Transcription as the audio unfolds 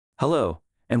Hello,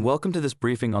 and welcome to this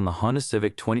briefing on the Honda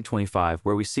Civic 2025,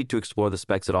 where we seek to explore the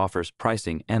specs it offers,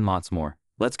 pricing, and lots more.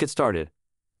 Let's get started.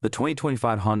 The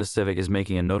 2025 Honda Civic is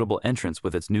making a notable entrance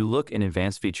with its new look and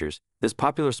advanced features. This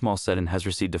popular small sedan has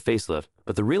received a facelift,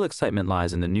 but the real excitement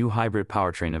lies in the new hybrid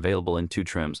powertrain available in two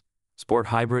trims: Sport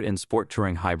Hybrid and Sport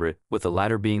Touring Hybrid, with the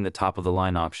latter being the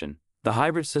top-of-the-line option. The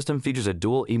hybrid system features a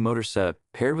dual e-motor setup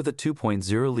paired with a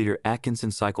 2.0-liter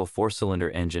Atkinson cycle 4-cylinder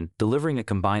engine, delivering a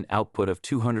combined output of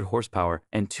 200 horsepower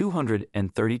and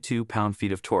 232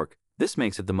 pound-feet of torque. This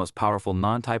makes it the most powerful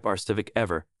non-Type R Civic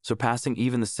ever, surpassing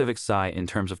even the Civic Si in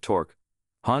terms of torque.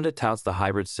 Honda touts the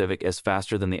hybrid Civic as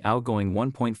faster than the outgoing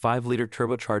 1.5-liter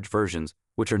turbocharged versions,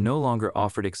 which are no longer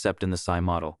offered except in the Si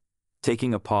model.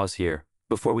 Taking a pause here.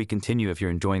 Before we continue, if you're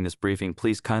enjoying this briefing,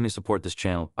 please kindly support this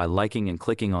channel by liking and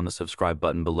clicking on the subscribe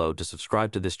button below to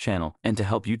subscribe to this channel and to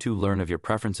help YouTube learn of your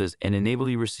preferences and enable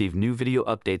you to receive new video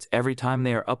updates every time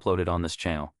they are uploaded on this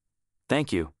channel.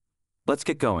 Thank you. Let's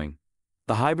get going.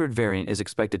 The hybrid variant is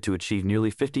expected to achieve nearly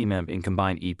 50 mph in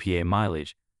combined EPA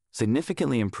mileage,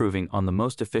 significantly improving on the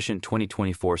most efficient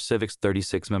 2024 Civic's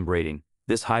 36 mph rating.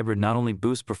 This hybrid not only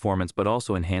boosts performance but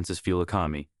also enhances fuel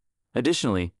economy.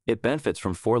 Additionally, it benefits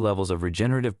from 4 levels of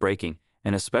regenerative braking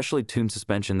and a specially tuned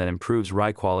suspension that improves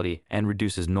ride quality and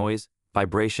reduces noise,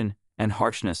 vibration, and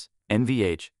harshness,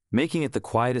 NVH, making it the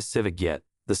quietest Civic yet.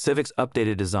 The Civic's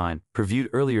updated design, previewed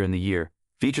earlier in the year,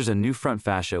 features a new front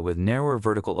fascia with narrower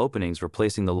vertical openings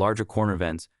replacing the larger corner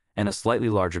vents and a slightly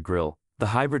larger grille. The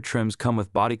hybrid trims come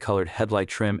with body-colored headlight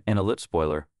trim and a lip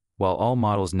spoiler, while all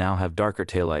models now have darker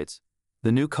taillights.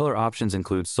 The new color options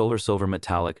include Solar Silver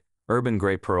Metallic, Urban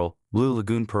Gray Pearl, Blue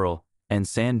Lagoon Pearl, and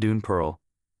Sand Dune Pearl.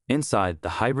 Inside, the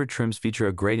hybrid trims feature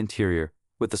a great interior,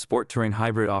 with the Sport Touring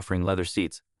Hybrid offering leather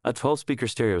seats, a 12-speaker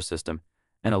stereo system,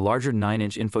 and a larger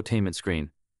 9-inch infotainment screen.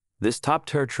 This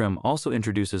top-tier trim also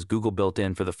introduces Google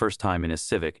built-in for the first time in a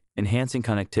Civic, enhancing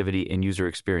connectivity and user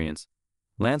experience.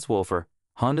 Lance Wolfer,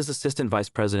 Honda's Assistant Vice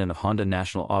President of Honda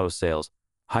National Auto Sales,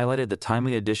 highlighted the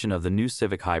timely addition of the new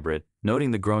Civic Hybrid,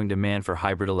 noting the growing demand for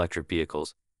hybrid electric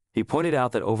vehicles. He pointed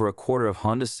out that over a quarter of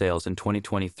Honda's sales in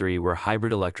 2023 were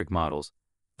hybrid electric models.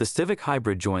 The Civic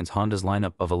Hybrid joins Honda's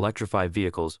lineup of electrified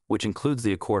vehicles, which includes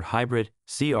the Accord Hybrid,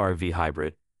 CR-V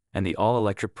Hybrid, and the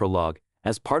all-electric Prologue,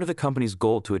 as part of the company's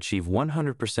goal to achieve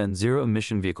 100%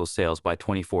 zero-emission vehicle sales by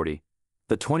 2040.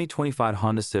 The 2025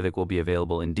 Honda Civic will be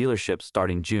available in dealerships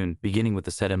starting June, beginning with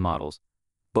the sedan models.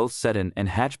 Both sedan and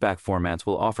hatchback formats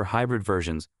will offer hybrid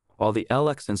versions, while the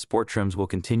LX and Sport trims will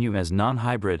continue as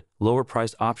non-hybrid,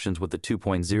 lower-priced options with the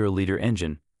 2.0-liter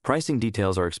engine. Pricing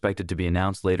details are expected to be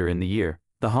announced later in the year.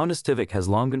 The Honda Civic has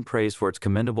long been praised for its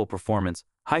commendable performance,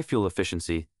 high fuel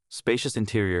efficiency, spacious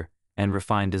interior, and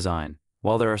refined design.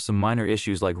 While there are some minor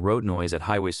issues like road noise at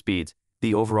highway speeds,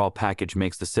 the overall package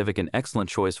makes the Civic an excellent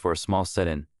choice for a small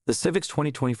sedan. The Civic's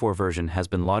 2024 version has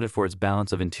been lauded for its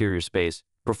balance of interior space,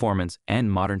 performance,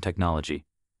 and modern technology.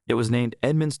 It was named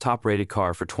Edmunds' top-rated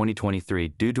car for 2023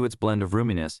 due to its blend of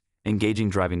roominess, engaging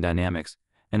driving dynamics,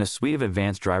 and a suite of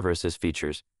advanced driver assist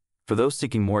features. For those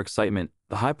seeking more excitement,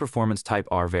 the high-performance Type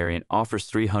R variant offers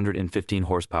 315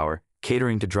 horsepower,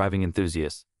 catering to driving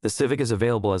enthusiasts. The Civic is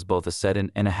available as both a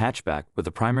sedan and a hatchback, with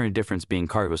the primary difference being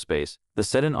cargo space. The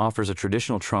sedan offers a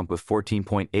traditional trunk with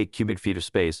 14.8 cubic feet of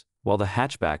space, while the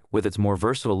hatchback, with its more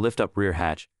versatile lift-up rear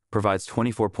hatch, provides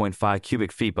 24.5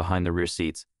 cubic feet behind the rear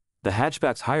seats. The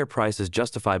hatchback's higher price is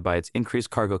justified by its increased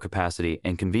cargo capacity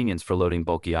and convenience for loading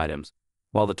bulky items.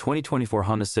 While the 2024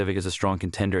 Honda Civic is a strong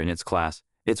contender in its class,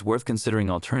 it's worth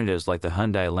considering alternatives like the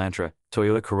Hyundai Elantra,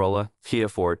 Toyota Corolla, Kia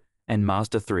Ford, and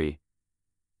Mazda 3.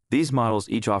 These models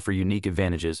each offer unique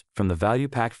advantages, from the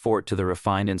value-packed Ford to the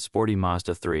refined and sporty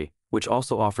Mazda 3, which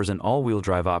also offers an all-wheel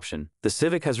drive option. The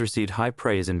Civic has received high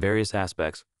praise in various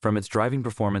aspects, from its driving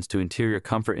performance to interior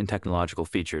comfort and technological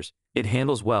features. It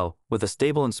handles well, with a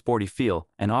stable and sporty feel,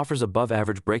 and offers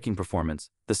above-average braking performance.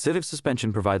 The Civic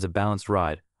suspension provides a balanced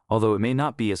ride, although it may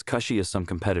not be as cushy as some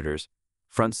competitors.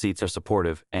 Front seats are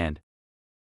supportive, and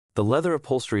the leather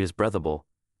upholstery is breathable,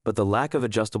 but the lack of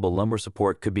adjustable lumbar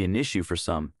support could be an issue for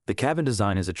some. The cabin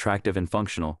design is attractive and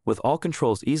functional, with all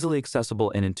controls easily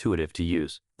accessible and intuitive to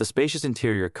use. The spacious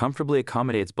interior comfortably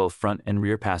accommodates both front and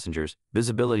rear passengers.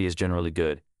 Visibility is generally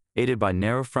good, aided by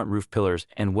narrow front roof pillars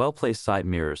and well-placed side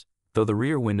mirrors, though the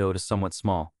rear window is somewhat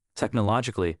small.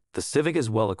 Technologically, the Civic is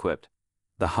well equipped.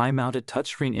 The high-mounted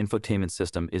touchscreen infotainment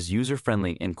system is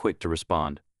user-friendly and quick to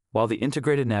respond. While the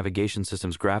integrated navigation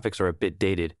system's graphics are a bit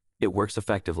dated, it works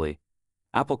effectively.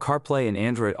 Apple CarPlay and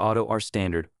Android Auto are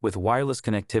standard, with wireless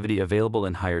connectivity available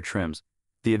in higher trims.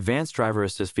 The advanced driver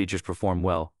assist features perform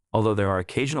well, although there are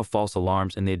occasional false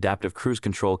alarms and the adaptive cruise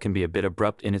control can be a bit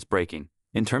abrupt in its braking.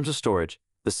 In terms of storage,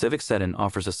 the Civic sedan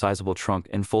offers a sizable trunk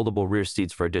and foldable rear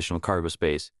seats for additional cargo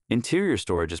space. Interior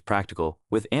storage is practical,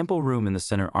 with ample room in the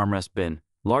center armrest bin,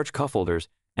 large cup holders,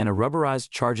 and a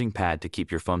rubberized charging pad to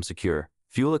keep your phone secure.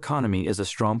 Fuel economy is a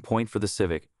strong point for the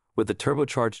Civic, with the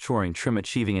turbocharged Touring trim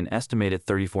achieving an estimated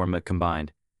 34 mpg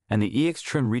combined, and the EX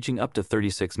trim reaching up to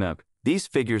 36 mpg. These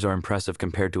figures are impressive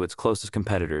compared to its closest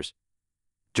competitors.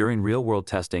 During real-world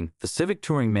testing, the Civic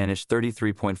Touring managed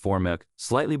 33.4 mpg,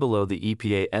 slightly below the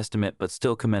EPA estimate but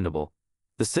still commendable.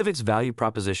 The Civic's value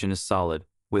proposition is solid,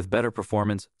 with better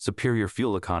performance, superior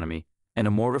fuel economy, and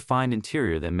a more refined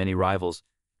interior than many rivals,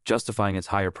 justifying its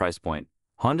higher price point.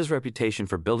 Honda's reputation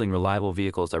for building reliable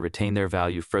vehicles that retain their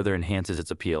value further enhances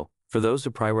its appeal. For those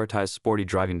who prioritize sporty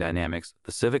driving dynamics,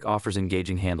 the Civic offers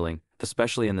engaging handling,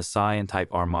 especially in the Psi and Type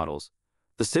R models.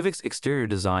 The Civic's exterior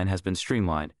design has been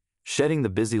streamlined, shedding the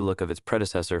busy look of its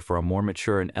predecessor for a more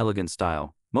mature and elegant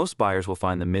style. Most buyers will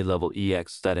find the mid-level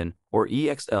EX sedan or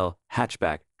EXL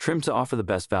hatchback trim to offer the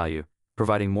best value,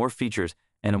 providing more features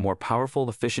and a more powerful,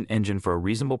 efficient engine for a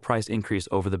reasonable price increase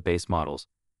over the base models.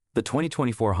 The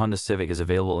 2024 Honda Civic is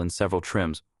available in several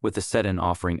trims, with the sedan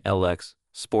offering LX,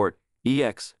 Sport,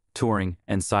 EX, Touring,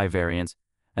 and Psi variants,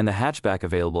 and the hatchback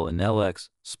available in LX,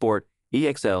 Sport,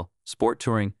 EXL, Sport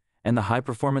Touring, and the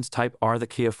high-performance Type R. The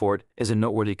Kia Forte is a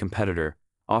noteworthy competitor,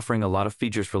 offering a lot of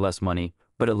features for less money,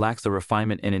 but it lacks the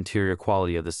refinement and interior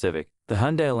quality of the Civic. The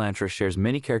Hyundai Elantra shares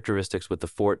many characteristics with the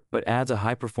Forte, but adds a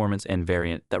high-performance and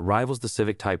variant that rivals the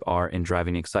Civic Type R in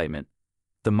driving excitement.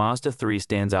 The Mazda 3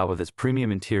 stands out with its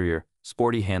premium interior,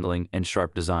 sporty handling, and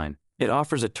sharp design. It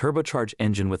offers a turbocharged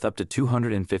engine with up to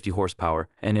 250 horsepower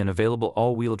and an available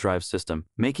all-wheel drive system,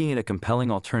 making it a compelling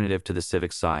alternative to the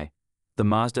Civic Psi. The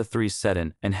Mazda 3's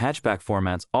sedan and hatchback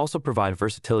formats also provide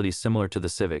versatility similar to the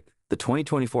Civic. The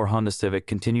 2024 Honda Civic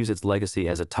continues its legacy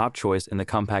as a top choice in the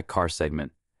compact car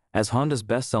segment. As Honda's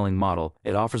best-selling model,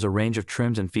 it offers a range of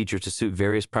trims and features to suit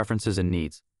various preferences and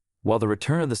needs. While the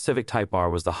return of the Civic Type R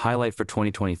was the highlight for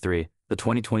 2023, the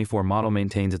 2024 model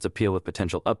maintains its appeal with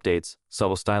potential updates,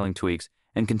 subtle styling tweaks,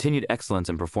 and continued excellence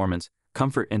in performance,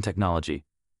 comfort, and technology.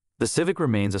 The Civic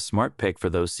remains a smart pick for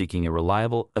those seeking a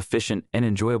reliable, efficient, and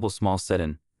enjoyable small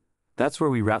sedan. That's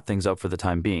where we wrap things up for the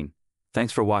time being.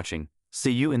 Thanks for watching.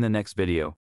 See you in the next video.